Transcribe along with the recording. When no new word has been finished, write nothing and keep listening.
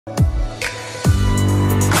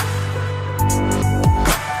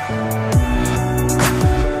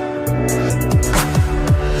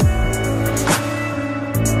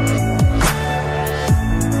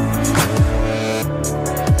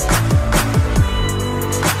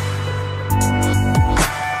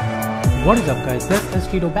What is up guys, this is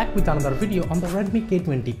Tito back with another video on the Redmi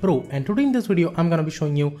K20 Pro, and today in this video I'm gonna be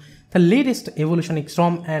showing you the latest EvolutionX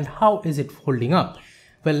ROM and how is it holding up.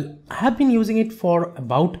 Well, I have been using it for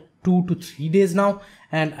about 2 to 3 days now,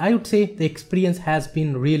 and I would say the experience has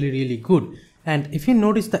been really good. And if you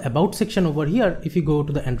notice the about section over here, if you go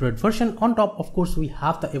to the Android version, on top of course we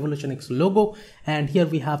have the EvolutionX logo, and here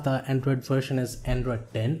we have the Android version as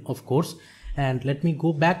Android 10 of course. And let me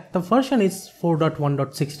go back, the version is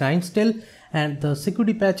 4.1.69 still, and the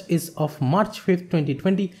security patch is of March 5th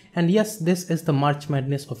 2020, and yes, this is the March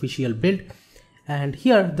Madness official build. And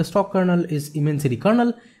here the stock kernel is Immensity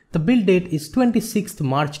kernel. The build date is 26th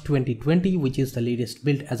March 2020, which is the latest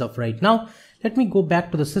build as of right now. Let me go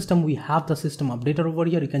back to the system. We have the system updater over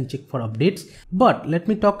here, you can check for updates, but let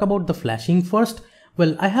me talk about the flashing first.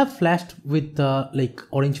 Well, I have flashed with the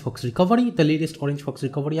Orange Fox recovery, the latest Orange Fox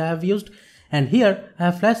recovery I have used. And here I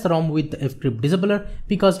have flashed the ROM with the fcrypt disabler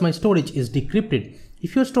because my storage is decrypted.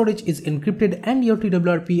 If your storage is encrypted and your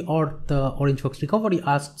TWRP or the Orange Fox recovery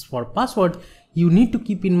asks for password, you need to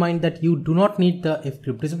keep in mind that you do not need the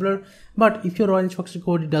fcrypt disabler. But if your Orange Fox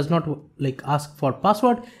recovery does not ask for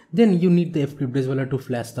password, then you need the fcrypt disabler to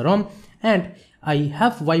flash the ROM. And I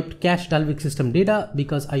have wiped cache Dalvik system data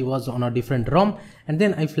because I was on a different ROM, and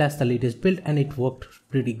then I flashed the latest build and it worked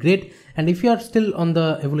pretty great. And if you are still on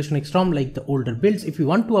the EvolutionX ROM, like the older builds, if you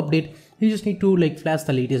want to update, you just need to flash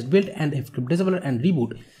the latest build and fcrypt disabler and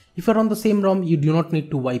reboot. If you're on the same ROM, you do not need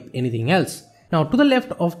to wipe anything else. Now to the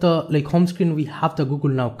left of the home screen, we have the Google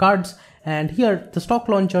Now cards, and here the stock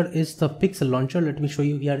launcher is the Pixel launcher. Let me show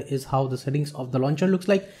you. Here is how the settings of the launcher looks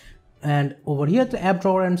like. And over here the app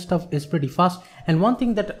drawer and stuff is pretty fast. And one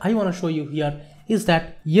thing that I want to show you here is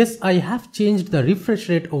that yes, I have changed the refresh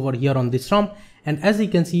rate over here on this ROM, and as you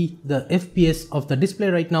can see, the FPS of the display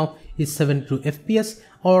right now is 72 FPS,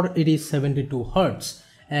 or it is 72 Hertz.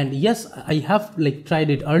 And yes, I have tried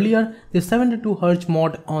it earlier. The 72 Hz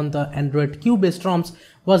mod on the Android Q based ROMs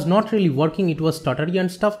was not really working, it was stuttery and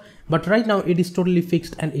stuff, but right now it is totally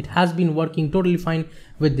fixed and it has been working totally fine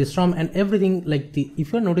with this ROM and everything.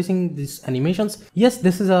 If you're noticing these animations, yes,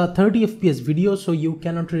 this is a 30 FPS video, so you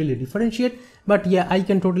cannot really differentiate, but yeah, I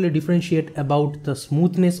can totally differentiate about the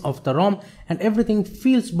smoothness of the ROM, and everything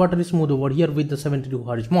feels buttery smooth over here with the 72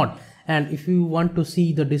 Hz mod. And if you want to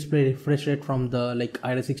see the display refresh rate from the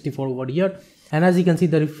Iris 64 over here, and as you can see,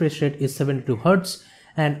 the refresh rate is 72 Hz.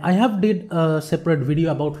 And I have did a separate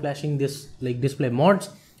video about flashing this display mods,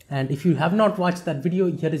 and if you have not watched that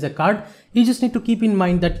video, here is a card. You just need to keep in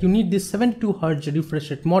mind that you need this 72 Hz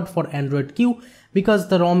refresh rate mod for Android Q, because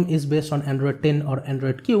the ROM is based on Android 10 or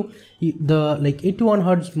Android Q. The 81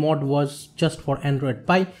 Hz mod was just for Android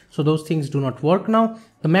Pie, so those things do not work now.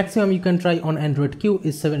 The maximum you can try on Android Q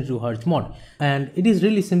is 72 Hz mod, and it is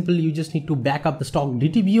really simple. You just need to back up the stock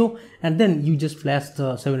DTBO and then you just flash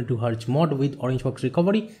the 72 Hz mod with Orange Fox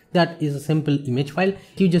recovery. That is a simple image file.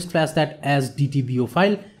 You just flash that as DTBO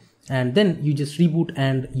file, and then you just reboot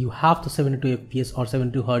and you have the 72 FPS or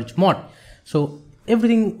 72 Hz mod. So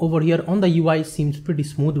everything over here on the UI seems pretty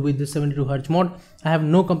smooth with the 72 Hz mod. I have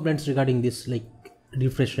no complaints regarding this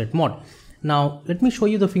refresh rate mod. Now let me show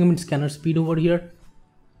you the fingerprint scanner speed over here.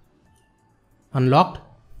 Unlocked,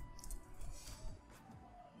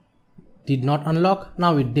 did not unlock,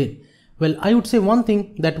 now it did. Well, I would say one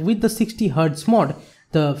thing, that with the 60 Hz mod,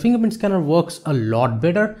 the fingerprint scanner works a lot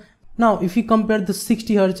better. Now if you compare the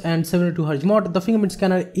 60 Hz and 72 Hz mod, the fingerprint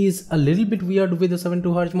scanner is a little bit weird with the 72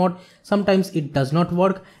 Hz mod. Sometimes it does not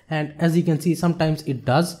work, and as you can see, sometimes it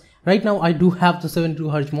does. Right now I do have the 72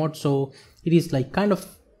 Hz mod, so it is kind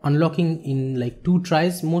of unlocking in 2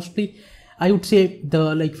 tries mostly. I would say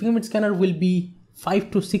the fingerprint scanner will be 5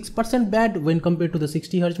 to 6% bad when compared to the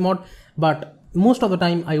 60 Hz mod, but most of the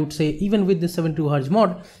time I would say even with the 72 Hz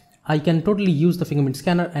mod, I can totally use the fingerprint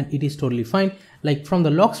scanner and it is totally fine. From the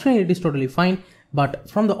lock screen it is totally fine, but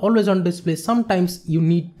from the always on display sometimes you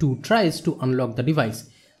need 2 tries to unlock the device.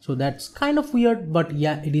 So that's kind of weird, but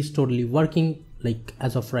yeah, it is totally working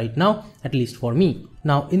as of right now, at least for me.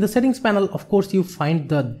 Now in the settings panel, of course, you find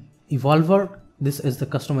the evolver. This is the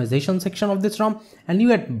customization section of this ROM, and you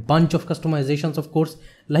get bunch of customizations, of course,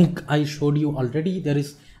 like I showed you already. There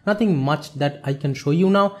is nothing much that I can show you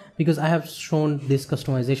now because I have shown this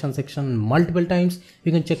customization section multiple times.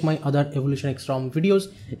 You can check my other EvolutionX ROM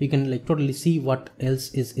videos. You can totally see what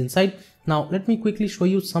else is inside. Now let me quickly show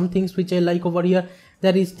you some things which I like over here.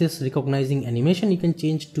 There is this recognizing animation. You can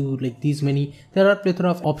change to these many. There are plethora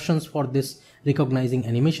of options for this recognizing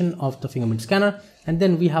animation of the fingerprint scanner, and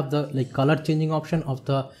then we have the color changing option of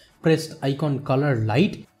the pressed icon color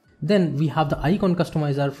light. Then we have the icon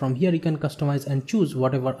customizer. From here you can customize and choose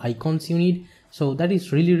whatever icons you need. So that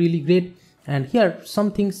is really great. And here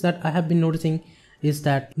some things that I have been noticing is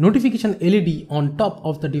that notification LED on top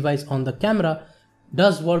of the device on the camera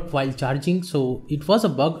does work while charging. So it was a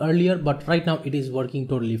bug earlier, but right now it is working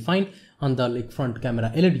totally fine on the front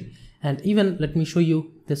camera LED. And even let me show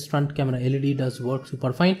you, this front camera LED does work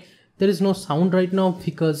super fine. There is no sound right now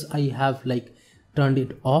because I have turned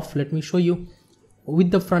it off. Let me show you.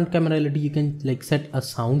 With the front camera LED you can set a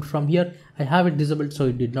sound from here. I have it disabled so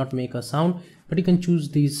it did not make a sound, but you can choose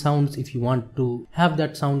these sounds if you want to have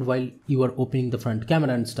that sound while you are opening the front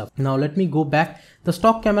camera and stuff. Now let me go back. The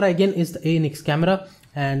stock camera again is the ANX camera,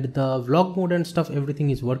 and the vlog mode and stuff,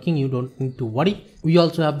 everything is working. You don't need to worry. We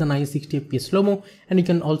also have the 960 fps slow-mo, and you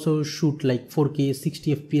can also shoot 4K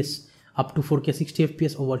 60 fps up to 4K 60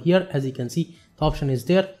 fps over here. As you can see, the option is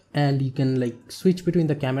there, and you can switch between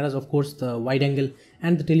the cameras. Of course, the wide angle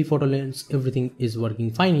and the telephoto lens, everything is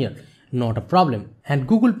working fine here, not a problem. And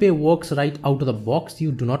Google Pay works right out of the box.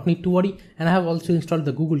 You do not need to worry. And I have also installed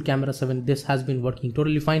the Google Camera 7. This has been working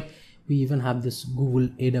totally fine. We even have this Google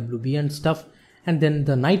AWB and stuff. And then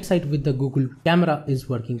the night sight with the Google camera is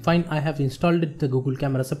working fine. I have installed the Google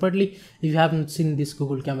camera separately. If you haven't seen this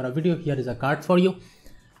Google camera video, here is a card for you.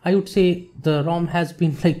 I would say the ROM has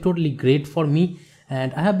been totally great for me,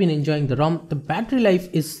 and I have been enjoying the ROM. The battery life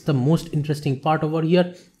is the most interesting part over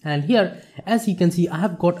here. And here, as you can see, I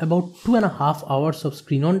have got about 2.5 hours of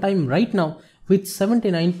screen on time right now with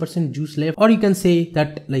 79% juice left. Or you can say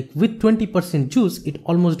that with 20% juice, it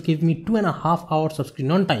almost gave me 2.5 hours of screen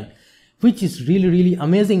on time, which is really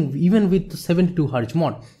amazing even with the 72 Hz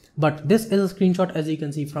mod. But this is a screenshot. As you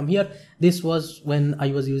can see from here, this was when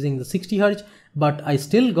I was using the 60 Hz, but I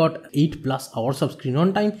still got 8+ hours of screen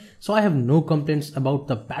on time. So I have no complaints about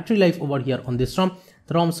the battery life over here on this ROM.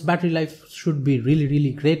 The ROM's battery life should be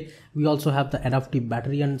really great. We also have the adaptive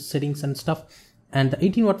battery and settings and stuff. And the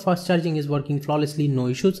 18-watt fast charging is working flawlessly, no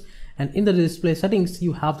issues. And in the display settings,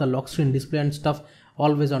 you have the lock screen display and stuff.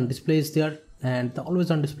 Always on display is there, and the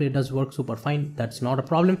always on display does work super fine. That's not a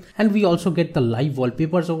problem. And we also get the live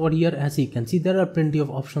wallpapers over here. As you can see, there are plenty of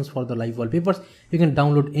options for the live wallpapers. You can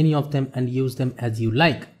download any of them and use them as you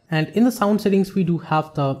like. And in the sound settings, we do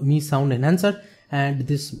have the Mi Sound Enhancer, and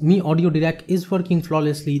this Mi Audio Direct is working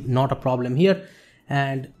flawlessly, not a problem here.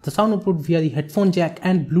 And the sound output via the headphone jack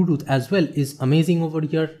and Bluetooth as well is amazing over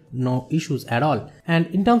here, no issues at all. And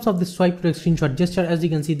in terms of the swipe to text screenshot gesture, as you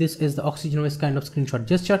can see, this is the oxygen vest kind of screenshot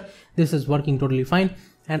gesture. This is working totally fine.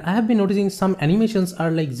 And I have been noticing some animations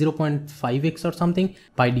are 0.5x or something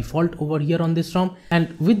by default over here on this ROM.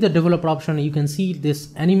 And with the developer option, you can see this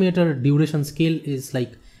animator duration scale is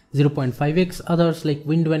 0.5x. Others like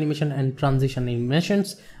window animation and transition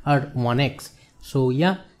animations are 1x. So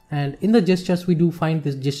yeah. And in the gestures, we do find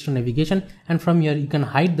this gesture navigation, and from here you can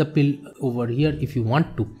hide the pill over here if you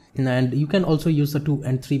want to. And you can also use the 2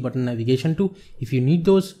 and 3 button navigation too if you need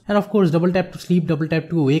those. And of course, double tap to sleep, double tap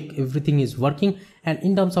to awake, everything is working. And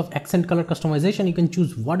in terms of accent color customization, you can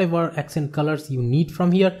choose whatever accent colors you need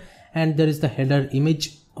from here. And there is the header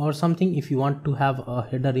image or something if you want to have a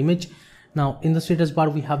header image. Now in the status bar,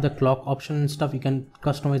 we have the clock option and stuff. You can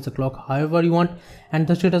customize the clock however you want. And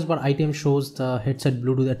the status bar item shows the headset,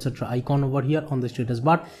 Bluetooth, etc. icon over here on the status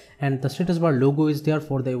bar. And the status bar logo is there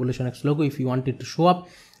for the EvolutionX logo if you want it to show up.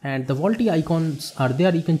 And the VoLTE icons are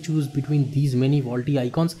there. You can choose between these many VoLTE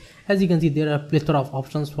icons. As you can see, there are a plethora of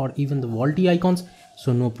options for even the VoLTE icons,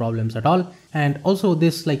 so no problems at all. And also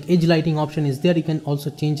this edge lighting option is there. You can also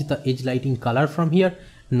change the edge lighting color from here.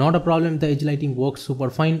 Not a problem. The edge lighting works super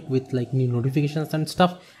fine with new notifications and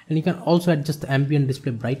stuff. And you can also adjust the ambient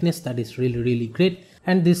display brightness. That is really great.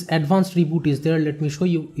 And this advanced reboot is there. Let me show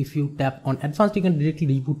you. If you tap on advanced, you can directly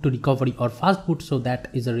reboot to recovery or fast boot. So that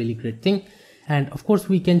is a really great thing. And of course,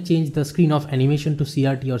 we can change the screen of animation to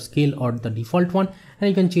CRT or scale or the default one. And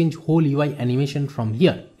you can change whole UI animation from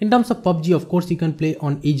here. In terms of PUBG, of course, you can play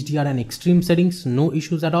on HDR and extreme settings. No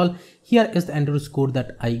issues at all. Here is the Android score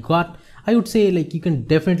that I got. I would say you can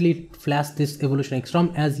definitely flash this EvolutionX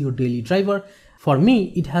ROM as your daily driver. For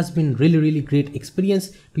me, it has been really great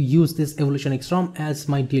experience to use this EvolutionX ROM as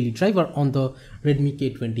my daily driver on the Redmi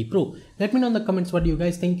K20 Pro. Let me know in the comments what you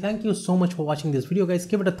guys think. Thank you so much for watching this video, guys.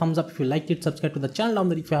 Give it a thumbs up if you liked it. Subscribe to the channel down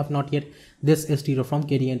there if you have not yet. This is Tiro from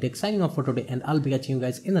KDN Tech signing off for today, and I'll be catching you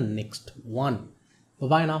guys in the next one. Bye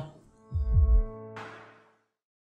bye now.